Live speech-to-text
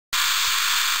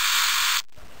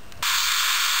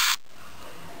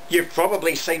You've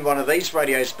probably seen one of these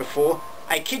radios before,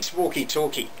 a kid's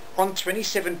walkie-talkie on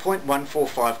 27.145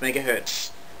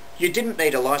 MHz. You didn't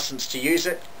need a license to use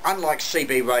it, unlike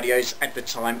CB radios at the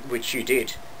time, which you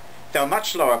did. They were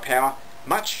much lower power,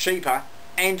 much cheaper,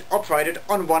 and operated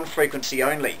on one frequency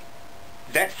only.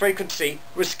 That frequency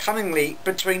was cunningly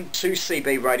between two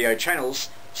CB radio channels,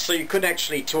 so you could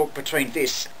actually talk between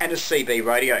this and a CB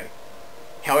radio.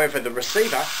 However, the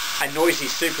receiver, a noisy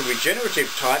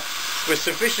superregenerative type, was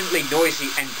sufficiently noisy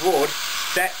and broad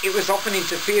that it was often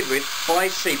interfered with by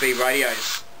CB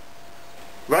radios.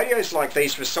 Radios like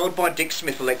these were sold by Dick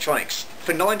Smith Electronics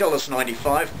for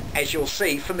 $9.95, as you'll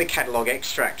see from the catalogue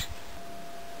extract.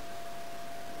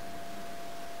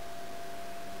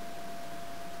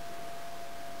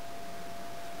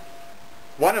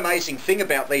 One amazing thing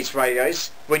about these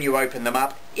radios, when you open them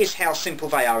up, is how simple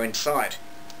they are inside.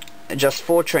 Just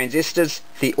 4 transistors.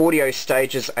 The audio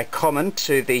stages are common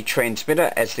to the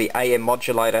transmitter as the AM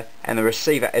modulator and the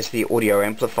receiver as the audio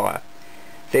amplifier.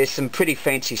 There's some pretty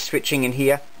fancy switching in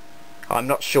here. I'm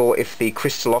not sure if the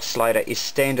crystal oscillator is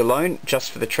standalone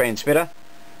just for the transmitter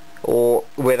or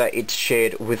whether it's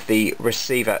shared with the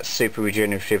receiver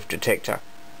superregenerative detector.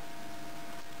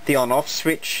 The on-off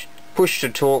switch, push to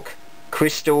talk,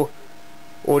 crystal,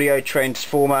 audio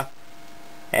transformer,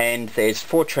 and there's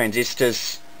 4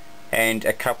 transistors and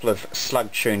a couple of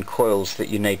slug-tuned coils that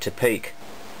you need to peak.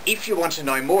 If you want to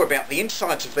know more about the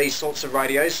insides of these sorts of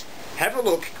radios, have a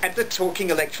look at the Talking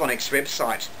Electronics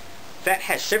website. That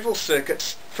has several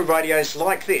circuits for radios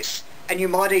like this, and you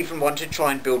might even want to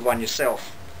try and build one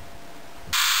yourself.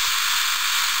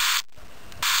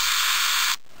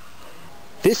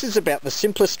 This is about the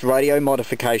simplest radio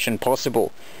modification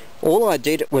possible. All I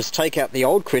did was take out the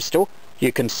old crystal,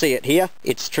 you can see it here,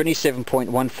 it's 27.145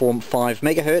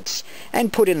 MHz,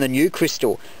 and put in the new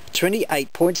crystal,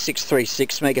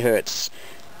 28.636 MHz.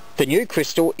 The new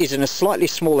crystal is in a slightly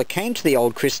smaller can to the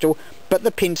old crystal, but the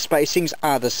pin spacings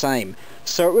are the same,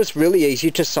 so it was really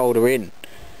easy to solder in.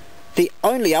 The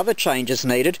only other changes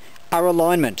needed are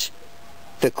alignment.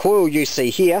 The coil you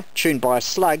see here, tuned by a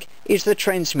slug, is the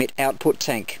transmit output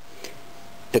tank.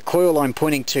 The coil I'm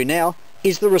pointing to now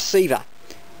is the receiver.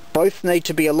 Both need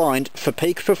to be aligned for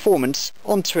peak performance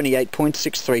on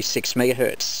 28.636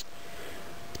 MHz.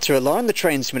 To align the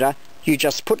transmitter, you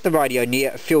just put the radio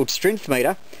near a field strength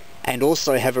meter and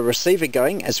also have a receiver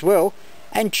going as well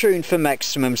and tune for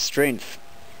maximum strength.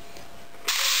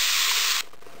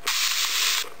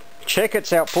 Check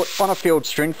its output on a field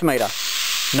strength meter.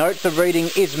 Note the reading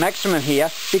is maximum here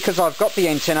because I've got the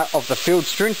antenna of the field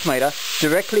strength meter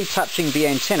directly touching the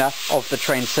antenna of the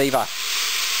transceiver.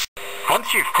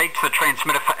 Once you've peaked the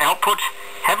transmitter for output,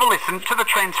 have a listen to the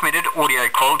transmitted audio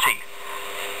quality.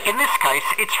 In this case,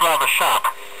 it's rather sharp,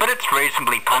 but it's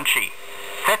reasonably punchy.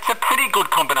 That's a pretty good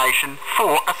combination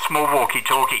for a small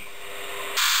walkie-talkie.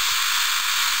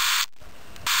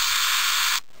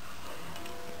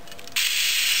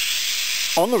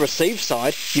 On the receive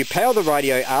side, you power the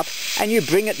radio up and you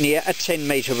bring it near a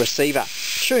 10-metre receiver,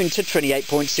 tuned to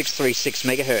 28.636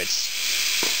 MHz.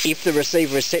 If the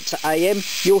receiver is set to AM,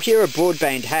 you'll hear a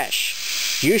broadband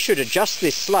hash. You should adjust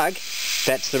this slug,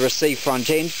 that's the receive front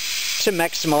end, to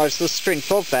maximise the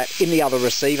strength of that in the other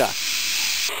receiver.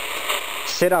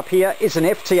 Set up here is an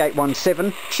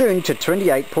FT817 tuned to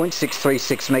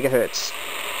 28.636 MHz.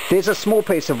 There's a small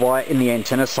piece of wire in the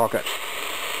antenna socket.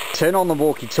 Turn on the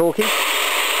walkie-talkie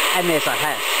and there's a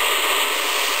hash.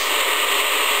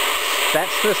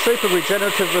 That's the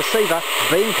superregenerative receiver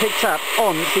being picked up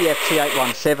on the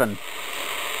FT817.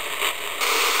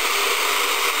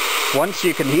 Once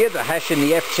you can hear the hash in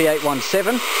the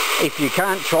FT817, if you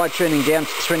can't, try tuning down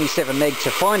to 27 meg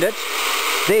to find it,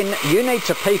 then you need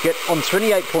to peak it on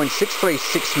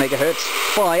 28.636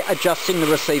 MHz by adjusting the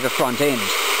receiver front end.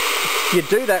 You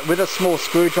do that with a small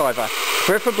screwdriver,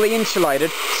 preferably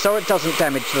insulated so it doesn't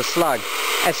damage the slug,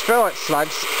 as ferrite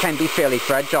slugs can be fairly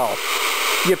fragile.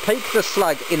 You peak the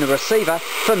slug in the receiver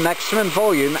for maximum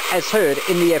volume as heard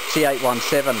in the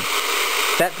FT817.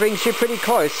 That brings you pretty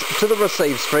close to the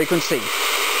receive's frequency.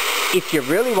 If you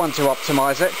really want to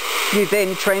optimise it, you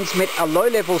then transmit a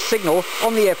low-level signal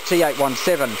on the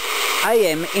FT817,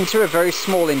 AM into a very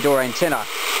small indoor antenna.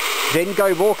 Then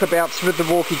go walkabouts with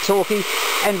the walkie-talkie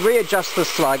and readjust the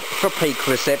slug for peak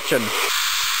reception.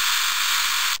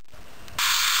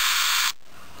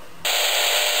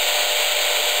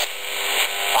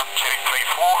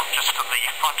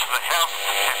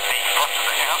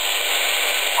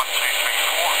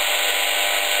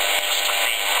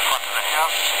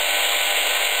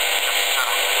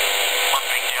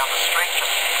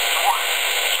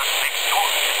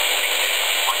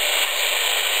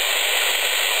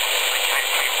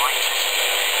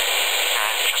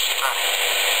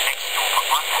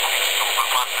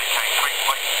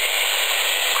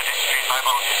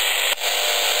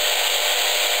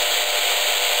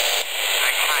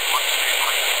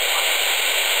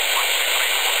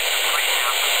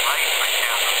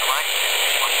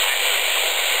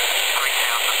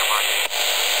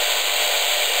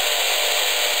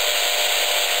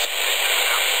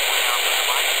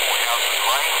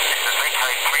 away. This is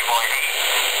VK3YE,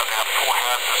 about 4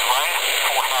 houses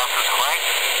away,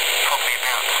 probably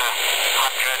about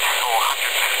 100 or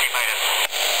 150 metres.